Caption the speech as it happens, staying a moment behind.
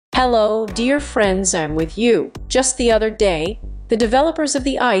Hello, dear friends, I'm with you. Just the other day, the developers of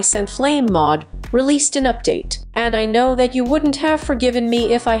the Ice and Flame mod released an update, and I know that you wouldn't have forgiven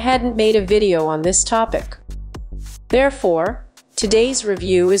me if I hadn't made a video on this topic. Therefore, today's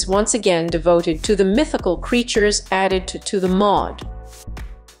review is once again devoted to the mythical creatures added to the mod.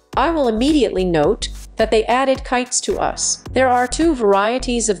 I will immediately note that they added kites to us. There are two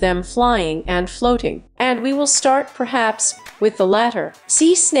varieties of them, flying and floating, and we will start perhaps with the latter.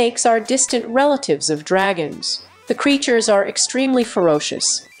 Sea snakes are distant relatives of dragons. The creatures are extremely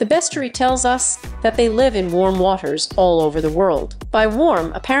ferocious. The bestiary tells us that they live in warm waters all over the world. By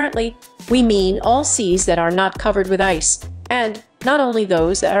warm, apparently, we mean all seas that are not covered with ice, and not only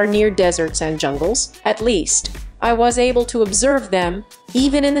those that are near deserts and jungles. At least, I was able to observe them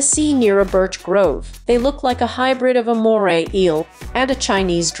even in the sea near a birch grove. They look like a hybrid of a moray eel and a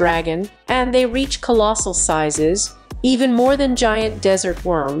Chinese dragon, and they reach colossal sizes, even more than giant desert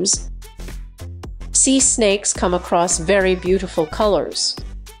worms. Sea snakes come across very beautiful colors.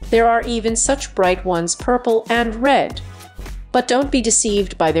 There are even such bright ones, purple and red. But don't be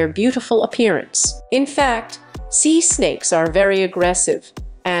deceived by their beautiful appearance. In fact, sea snakes are very aggressive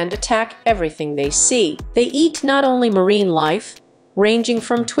and attack everything they see. They eat not only marine life, ranging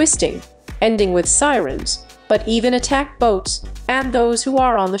from twisting, ending with sirens, but even attack boats and those who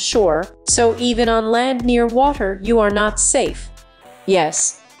are on the shore, so even on land near water you are not safe.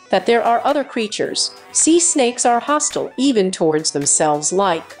 Yes, that there are other creatures. Sea snakes are hostile even towards themselves,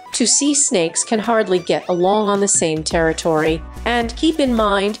 like two sea snakes can hardly get along on the same territory. And keep in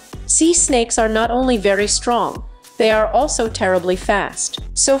mind, sea snakes are not only very strong, they are also terribly fast,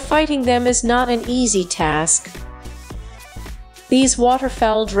 so fighting them is not an easy task. These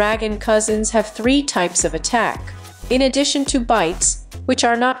waterfowl dragon cousins have three types of attack. In addition to bites, which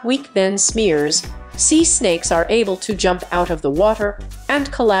are not weak then smears, sea snakes are able to jump out of the water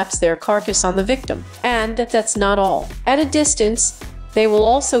and collapse their carcass on the victim. And that's not all. At a distance, they will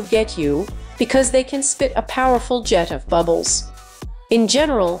also get you because they can spit a powerful jet of bubbles. In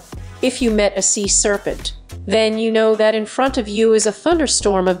general, if you met a sea serpent, then you know that in front of you is a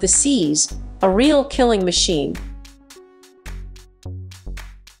thunderstorm of the seas, a real killing machine.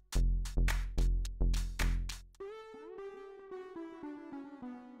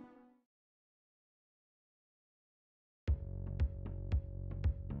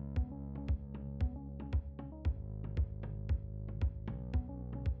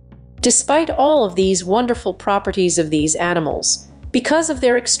 Despite all of these wonderful properties of these animals, because of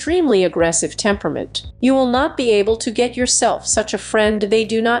their extremely aggressive temperament, you will not be able to get yourself such a friend they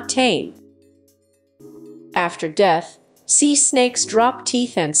do not tame. After death, sea snakes drop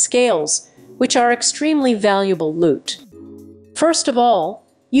teeth and scales, which are extremely valuable loot. First of all,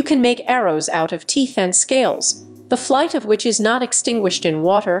 you can make arrows out of teeth and scales, the flight of which is not extinguished in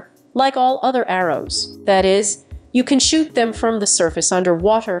water, like all other arrows. That is, you can shoot them from the surface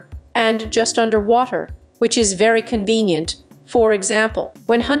underwater and just underwater, which is very convenient, for example,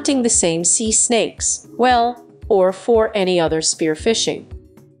 when hunting the same sea snakes, well, or for any other spearfishing.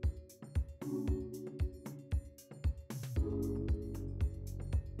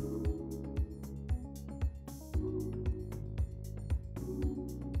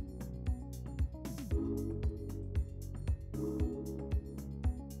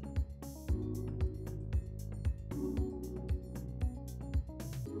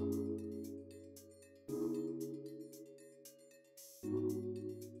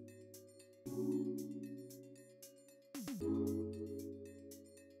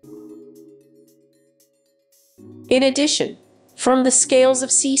 In addition, from the scales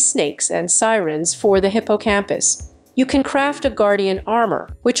of sea snakes and sirens for the hippocampus, you can craft a guardian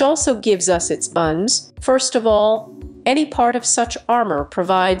armor, which also gives us its buns. First of all, any part of such armor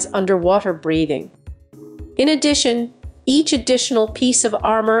provides underwater breathing. In addition, each additional piece of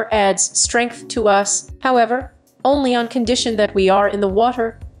armor adds strength to us, however, only on condition that we are in the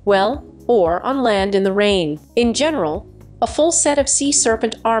water, well, or on land in the rain. In general, a full set of sea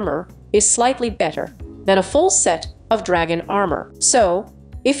serpent armor is slightly better than a full set of dragon armor. So,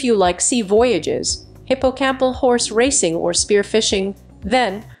 if you like sea voyages, hippocampal horse racing or spearfishing,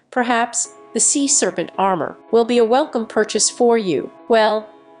 then perhaps the sea serpent armor will be a welcome purchase for you. Well,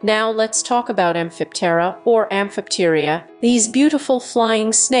 now let's talk about Amphyptera or Amphipteria. These beautiful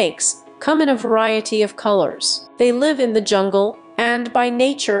flying snakes come in a variety of colors. They live in the jungle and by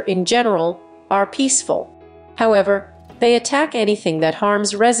nature in general are peaceful. However, they attack anything that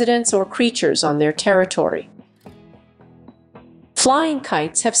harms residents or creatures on their territory. Flying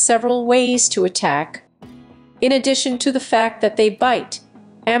kites have several ways to attack. In addition to the fact that they bite,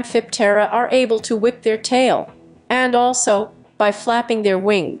 Amphyptera are able to whip their tail, and also by flapping their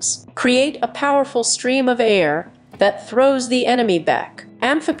wings, create a powerful stream of air that throws the enemy back.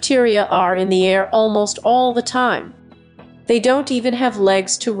 Amphypteria are in the air almost all the time. They don't even have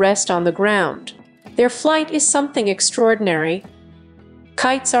legs to rest on the ground. Their flight is something extraordinary.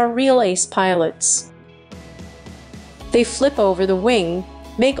 Kites are real ace pilots. They flip over the wing,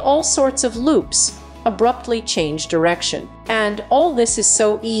 make all sorts of loops, abruptly change direction. And all this is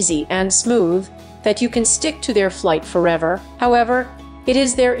so easy and smooth that you can stick to their flight forever. However, it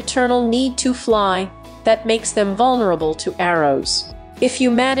is their eternal need to fly that makes them vulnerable to arrows. If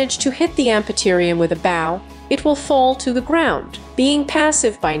you manage to hit the amphypterium with a bow, it will fall to the ground. Being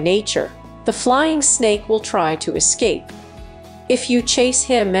passive by nature, the flying snake will try to escape. If you chase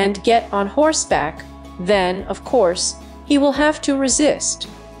him and get on horseback, then, of course, he will have to resist,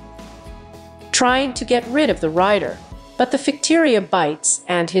 trying to get rid of the rider. But the Amphypteria bites,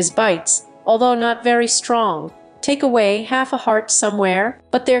 and his bites, although not very strong, take away half a heart somewhere,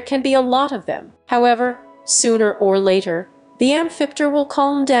 but there can be a lot of them. However, sooner or later, the amphypter will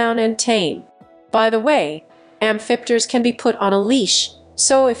calm down and tame. By the way, amphypters can be put on a leash,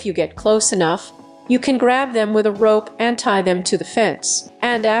 so if you get close enough, you can grab them with a rope and tie them to the fence,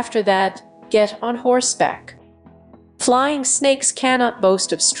 and after that, get on horseback. Flying snakes cannot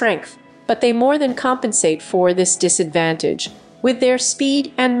boast of strength, but they more than compensate for this disadvantage with their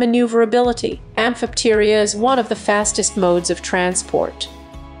speed and maneuverability. Amphypteria is one of the fastest modes of transport.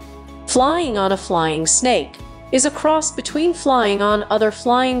 Flying on a flying snake is a cross between flying on other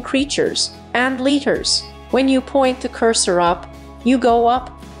flying creatures and leiters. When you point the cursor up, you go up.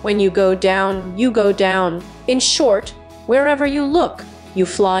 When you go down, you go down. In short, wherever you look, you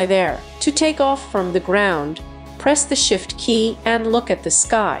fly there. To take off from the ground, press the Shift key and look at the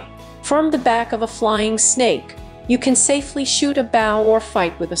sky. From the back of a flying snake, you can safely shoot a bow or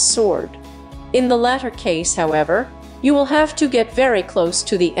fight with a sword. In the latter case, however, you will have to get very close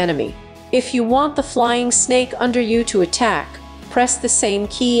to the enemy. If you want the flying snake under you to attack, press the same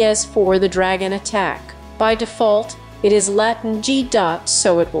key as for the dragon attack. By default, it is Latin G dot,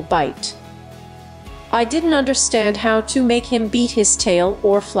 so it will bite. I didn't understand how to make him beat his tail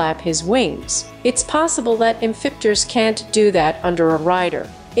or flap his wings. It's possible that amphypters can't do that under a rider.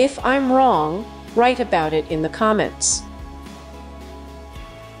 If I'm wrong, write about it in the comments.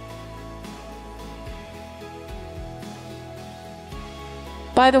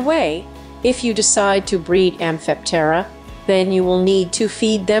 By the way, if you decide to breed Amphyptera, then you will need to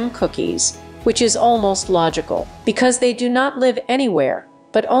feed them cookies, which is almost logical, because they do not live anywhere,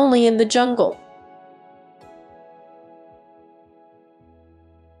 but only in the jungle.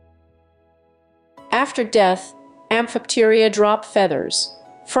 After death, Amphypteria drop feathers,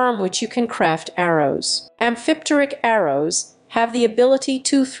 from which you can craft arrows. Amphypteric arrows have the ability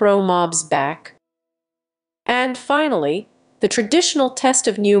to throw mobs back. And finally, the traditional test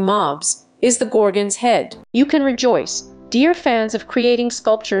of new mobs is the Gorgon's head. You can rejoice, dear fans of creating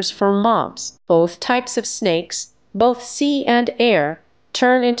sculptures for mobs. Both types of snakes, both sea and air,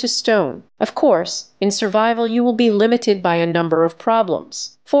 turn into stone. Of course, in survival you will be limited by a number of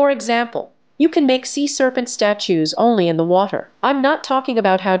problems. For example, you can make sea serpent statues only in the water. I'm not talking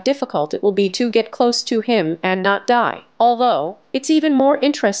about how difficult it will be to get close to him and not die. Although, it's even more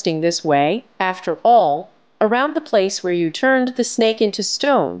interesting this way. After all, around the place where you turned the snake into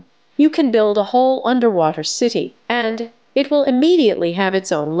stone, you can build a whole underwater city, and it will immediately have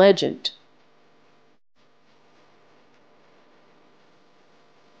its own legend.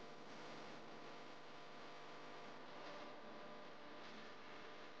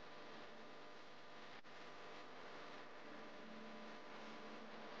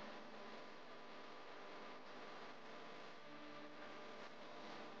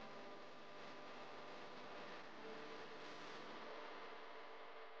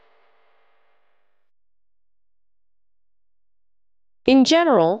 In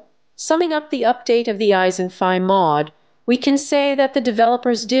general, summing up the update of the Eyes and Fi mod, we can say that the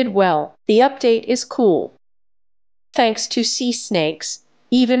developers did well. The update is cool. Thanks to sea snakes,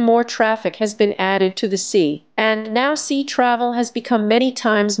 even more traffic has been added to the sea, and now sea travel has become many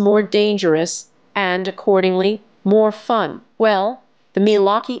times more dangerous, and accordingly, more fun. Well, the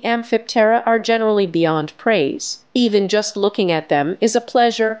Milwaukee Amphyptera are generally beyond praise. Even just looking at them is a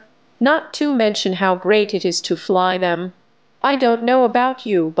pleasure, not to mention how great it is to fly them. I don't know about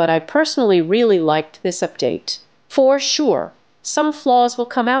you, but I personally really liked this update. For sure, some flaws will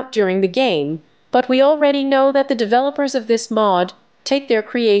come out during the game, but we already know that the developers of this mod take their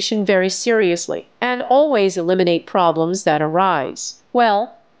creation very seriously and always eliminate problems that arise.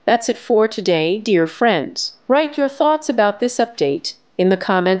 Well, that's it for today, dear friends. Write your thoughts about this update in the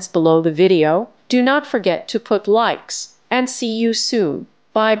comments below the video. Do not forget to put likes and see you soon.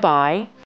 Bye bye.